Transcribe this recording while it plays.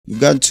We've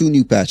gotten two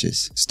new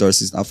patches.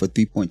 Starts Alpha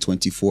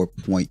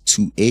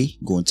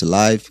 3.24.2a going to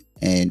live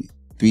and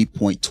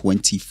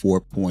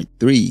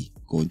 3.24.3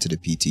 going to the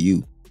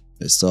PTU.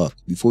 Let's talk.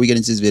 Before we get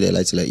into this video, I'd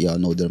like to let y'all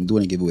know that I'm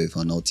doing a giveaway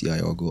for an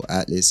LTI or Go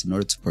Atlas. In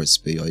order to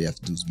participate, all you have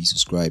to do is be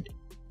subscribed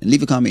and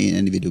leave a comment in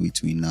any video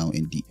between now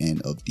and the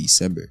end of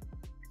December.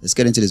 Let's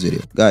get into this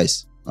video,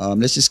 guys.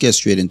 Let's just get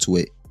straight into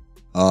it.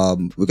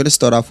 We're gonna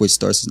start off with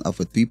Starts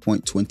Alpha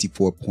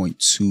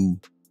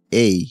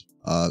 3.24.2a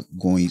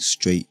going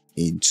straight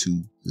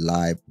into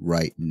live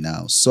right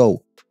now.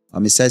 So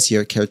it says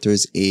here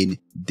characters in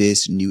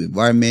this new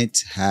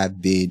environment have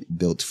been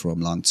built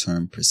from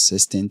long-term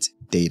persistent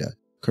data.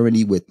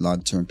 Currently with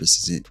long-term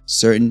persistent,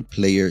 certain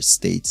player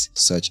states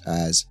such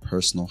as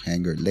personal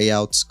hangar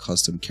layouts,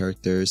 custom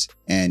characters,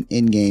 and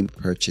in-game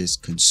purchase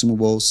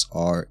consumables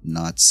are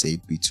not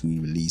saved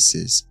between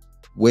releases,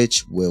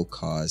 which will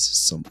cause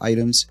some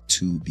items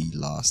to be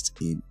lost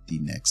in the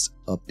next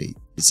update.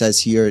 It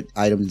says here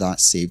items not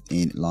saved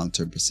in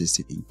long-term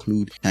persistent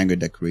include hangar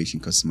decoration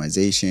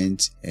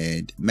customizations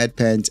and med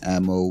pens,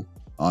 ammo,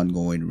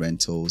 ongoing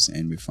rentals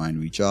and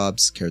refinery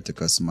jobs, character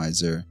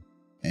customizer,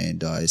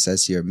 and it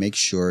says here make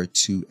sure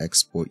to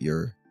export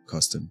your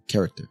custom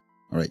character.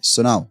 All right,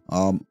 so now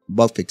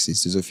bug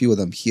fixes. There's a few of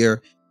them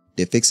here.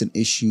 They fix an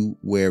issue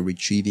where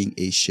retrieving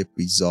a ship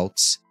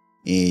results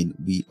and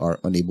we are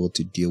unable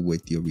to deal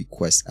with your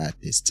request at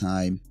this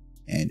time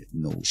and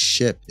no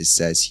ship. It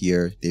says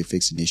here they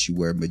fix an issue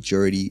where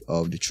majority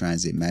of the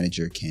transit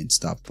manager can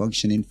stop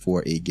functioning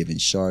for a given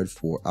shard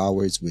for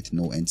hours with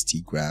no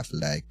entity graph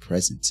lag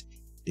present.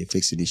 They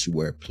fix an issue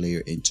where a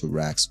player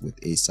interacts with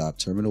a sub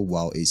terminal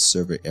while a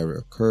server error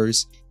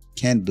occurs,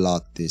 can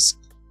block this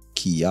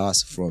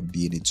kiosk from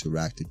being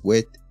interacted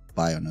with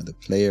by another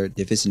player.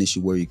 They fix an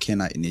issue where you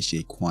cannot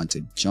initiate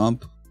quantum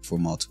jump for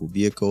multiple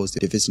vehicles.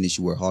 They fix an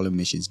issue where hauling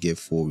missions give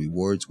full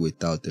rewards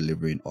without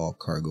delivering all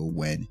cargo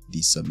when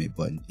the submit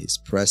button is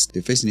pressed.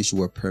 They fix an issue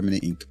where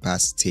permanent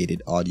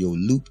incapacitated audio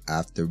loop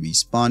after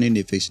respawning.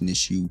 They fix an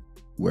issue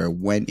where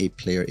when a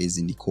player is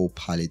in the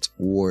co-pilot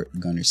or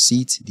gunner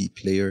seat, the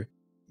player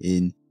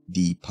in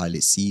the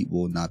pilot seat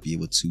will not be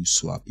able to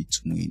swap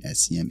between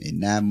SCM and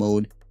nav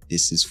mode.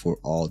 This is for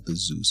all the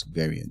Zeus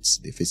variants.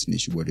 They fix an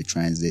issue where the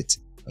transit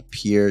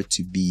appear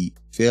to be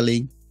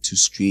failing to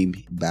stream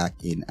back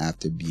in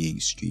after being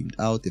streamed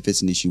out. They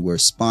fix an issue where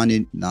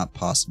spawning not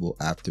possible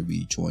after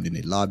rejoining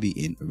a lobby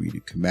in Arena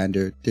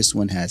Commander. This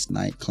one has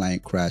 9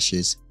 client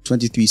crashes,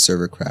 23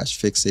 server crash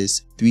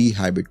fixes, 3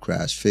 hybrid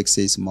crash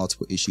fixes,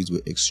 multiple issues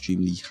with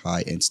extremely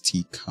high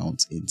entity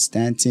counts in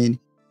Stanton.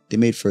 They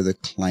made further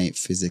client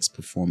physics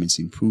performance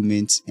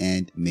improvements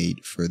and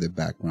made further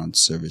background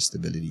server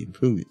stability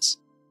improvements.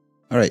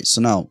 All right,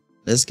 so now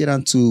let's get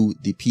on to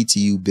the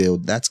PTU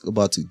build that's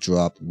about to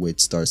drop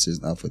with Starts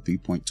Alpha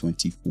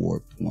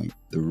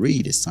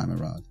 3.24.3 this time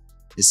around.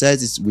 It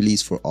says it's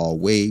released for all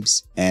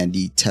waves and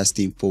the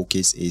testing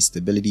focus is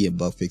stability and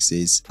bug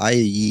fixes,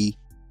 IAE,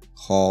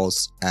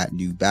 hauls at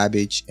New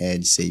Babbage,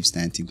 and Save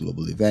Stanton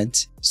global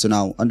event. So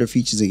now under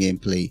features and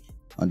gameplay,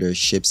 under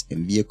ships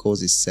and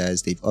vehicles, it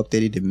says they've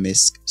updated the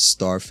MISC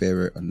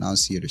Starfarer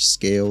Annunciator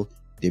scale.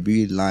 They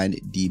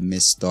realigned the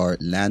MISC Star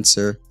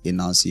Lancer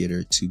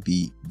Annunciator to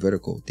be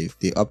vertical. They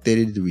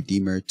updated the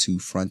Redeemer to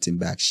front and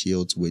back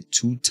shields with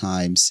 2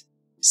 times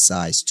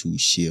size 2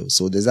 shields.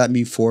 So does that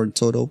mean 4 in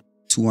total?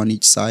 2 on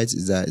each side?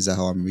 Is that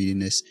how I'm reading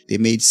this? They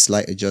made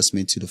slight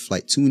adjustment to the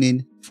flight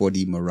tuning for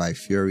the Mirai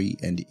Fury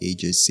and the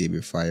Aegis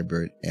Saber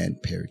Firebird and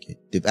Parakeet.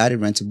 They've added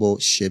rentable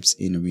ships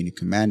in Arena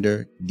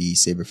Commander, the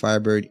Saber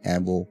Firebird,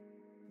 Anvil,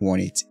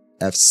 Hornet,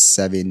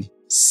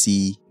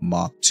 F7C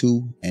Mach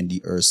 2, and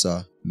the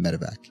Ursa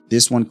Medevac.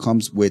 This one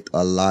comes with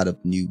a lot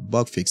of new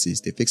bug fixes.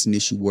 They fixed an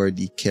issue where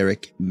the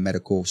Carrick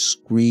medical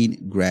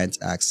screen grants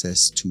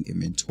access to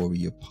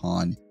inventory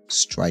upon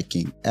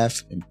striking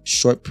F and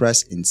short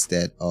press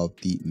instead of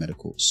the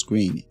medical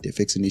screen. They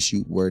fixed an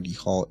issue where the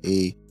Hull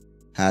A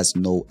has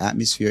no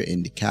atmosphere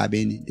in the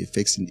cabin. They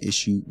fixed an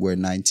issue where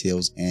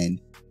Ninetales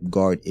and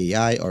Guard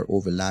AI are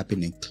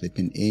overlapping and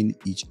clipping in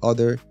each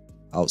other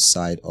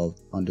outside of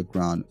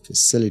underground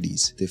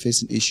facilities. They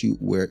fixed an issue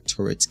where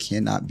turrets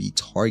cannot be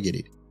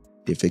targeted.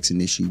 They fixed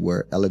an issue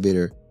where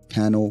elevator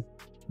panel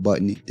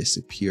button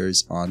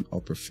disappears on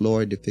upper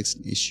floor. They fixed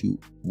an issue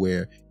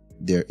where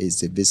there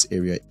is a vis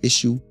area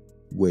issue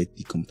with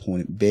the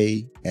component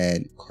bay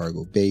and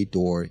cargo bay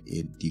door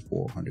in the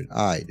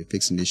 400i. They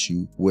fixed an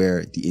issue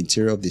where the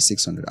interior of the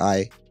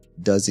 600i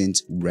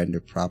doesn't render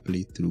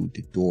properly through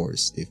the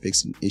doors. They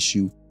fixed an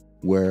issue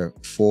where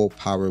full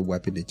power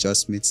weapon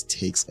adjustments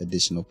takes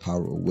additional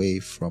power away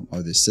from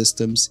other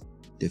systems.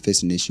 They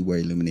fixed an issue where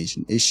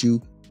illumination issue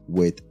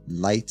with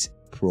light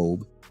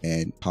probe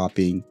and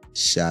popping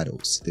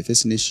shadows. They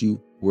fixed an issue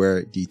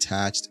where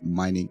detached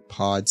mining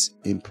pods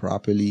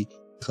improperly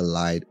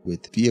collide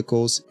with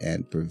vehicles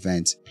and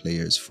prevent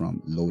players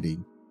from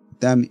loading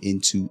them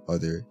into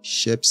other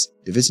ships.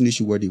 They fixed an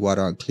issue where the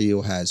water on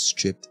Clio has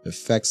stripped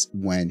effects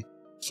when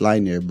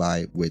flying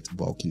nearby with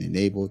Vulcan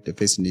enabled. They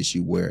fixed an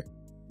issue where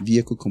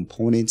vehicle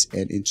components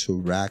and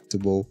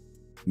interactable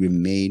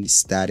remain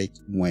static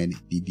when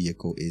the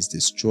vehicle is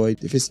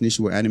destroyed. If it's an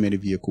issue where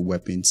animated vehicle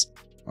weapons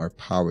are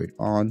powered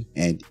on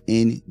and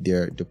in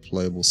their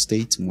deployable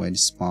state when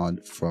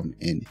spawned from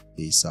an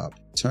ASOP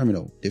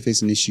terminal. If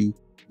it's an issue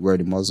where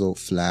the muzzle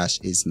flash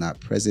is not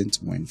present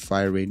when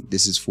firing,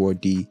 this is for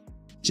the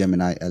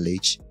Gemini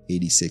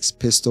LH86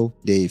 pistol.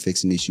 They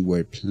fix an issue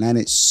where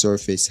planet's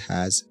surface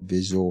has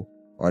visual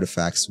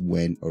artifacts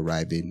when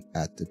arriving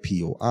at the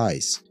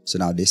POIs. So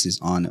now this is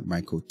on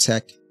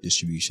Microtech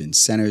distribution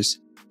centers.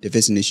 If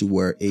it's an issue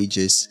where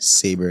Aegis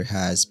Saber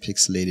has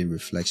pixelated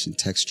reflection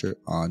texture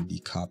on the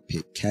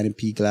cockpit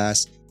canopy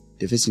glass.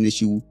 If it's an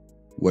issue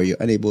where you're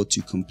unable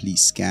to complete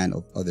scan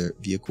of other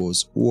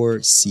vehicles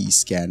or see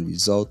scan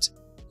result,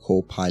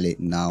 Copilot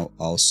now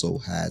also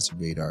has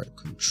radar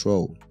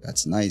control.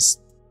 That's nice.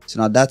 So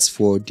now that's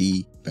for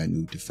the brand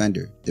new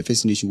Defender. If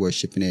it's an issue where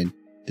shipping in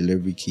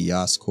delivery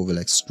kiosk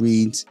Covalec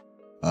screens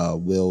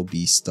will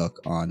be stuck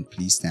on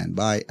please stand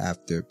by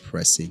after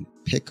pressing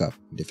pickup.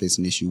 If it's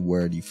an issue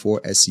where the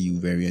 4 SCU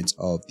variant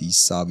of the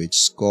Savage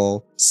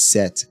Skull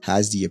set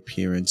has the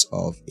appearance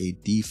of a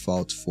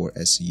default 4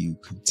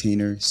 SCU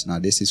container. So now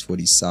this is for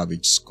the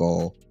Savage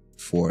Skull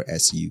 4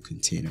 SCU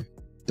container.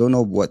 Don't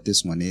know what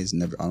this one is.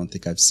 I don't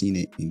think I've seen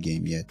it in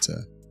game yet.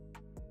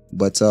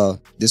 But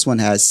this one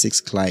has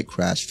 6 client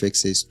crash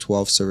fixes,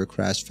 12 server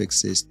crash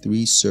fixes,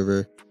 3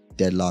 server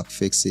deadlock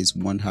fixes,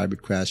 1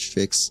 hybrid crash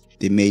fix.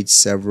 They made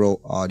several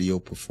audio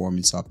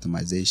performance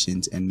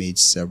optimizations and made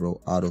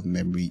several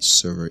out-of-memory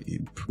server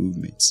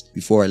improvements.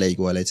 Before I let you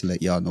go, I'd like to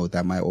let y'all know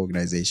that my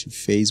organization,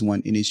 Phase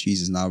 1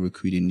 Industries, is now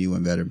recruiting new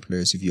and veteran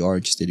players. If you are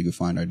interested, you can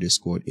find our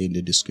Discord in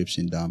the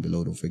description down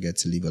below. Don't forget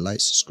to leave a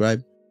like,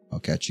 subscribe. I'll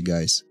catch you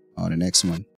guys on the next one.